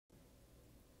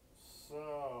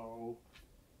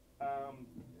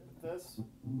this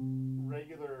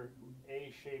regular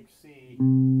A-shaped C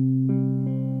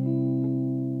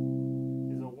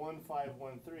is a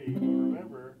 1-5-1-3, but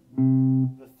remember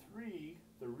the 3,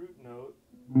 the root note,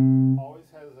 always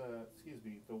has a,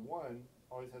 the 1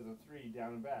 always has a 3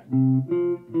 down and back.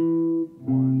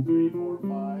 1, 3, 4,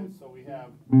 5. So we've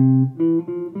got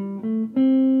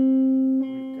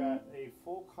a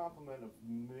full complement of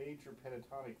major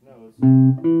pentatonic notes.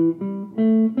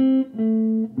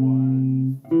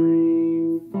 1,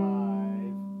 3, 5,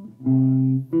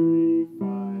 1, 3,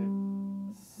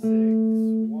 5, 6,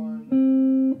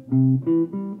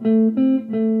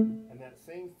 1. And that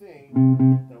same thing,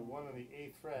 that 1 on the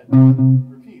 8th fret,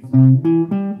 repeats.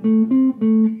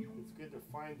 It's good to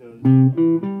find those.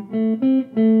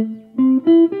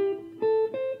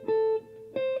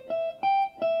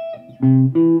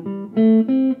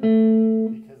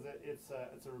 Because it's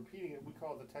a repeating, we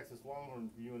call it the Texas Longhorn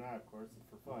for you and I, of course,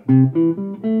 for fun.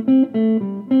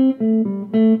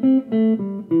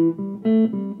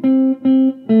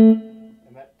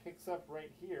 And that picks up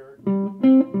right here,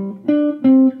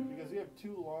 because we have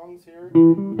 2 longs here.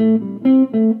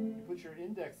 You put your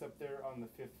index up there on the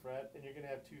 5th fret, and you're going to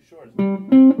have 2 shorts.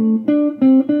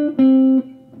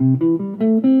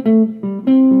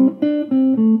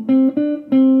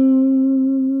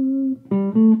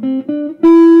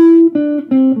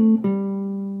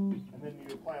 And then you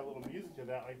apply a little music to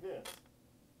that like this.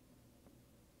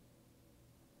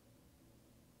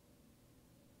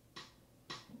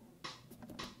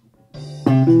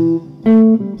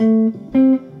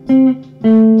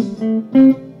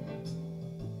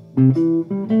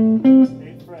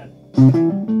 Eighth fret.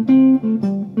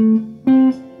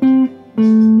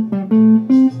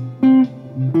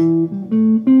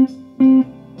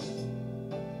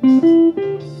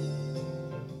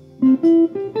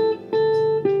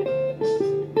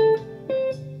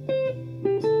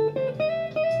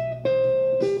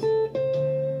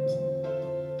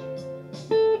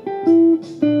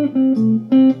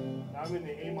 Now I'm in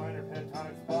the A minor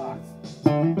pentatonics box.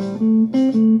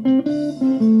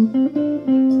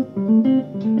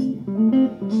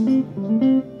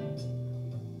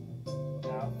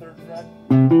 Now 3rd fret.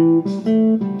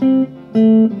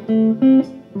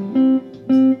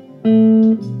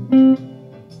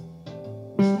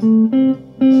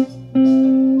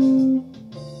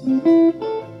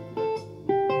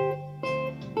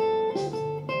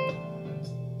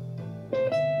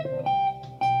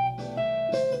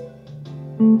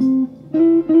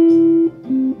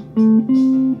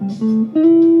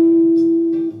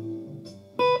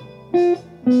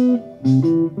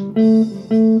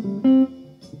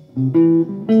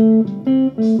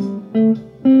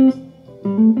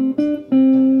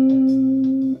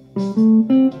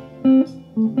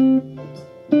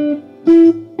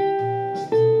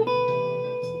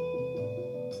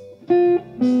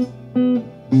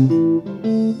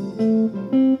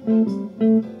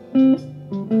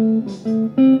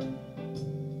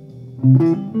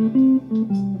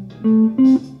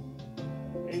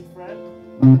 Eighth fret.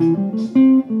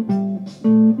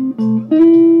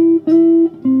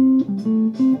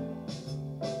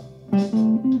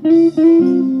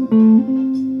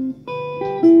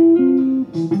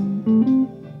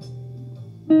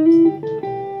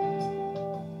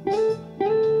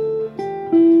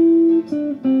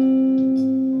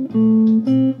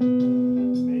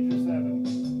 Major 7.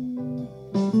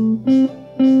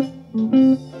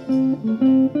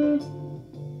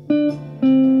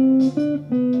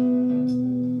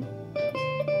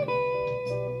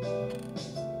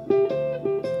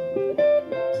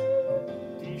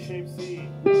 D-shaped C.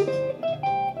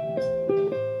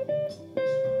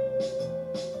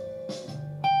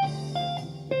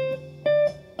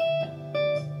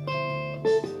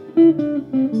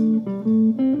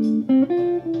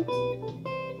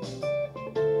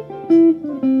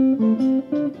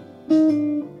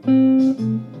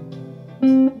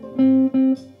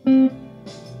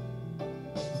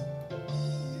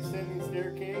 Descending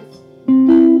staircase.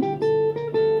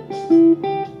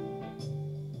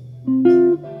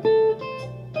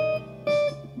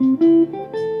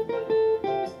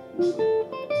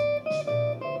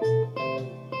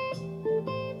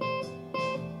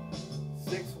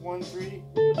 Six, 1, 3.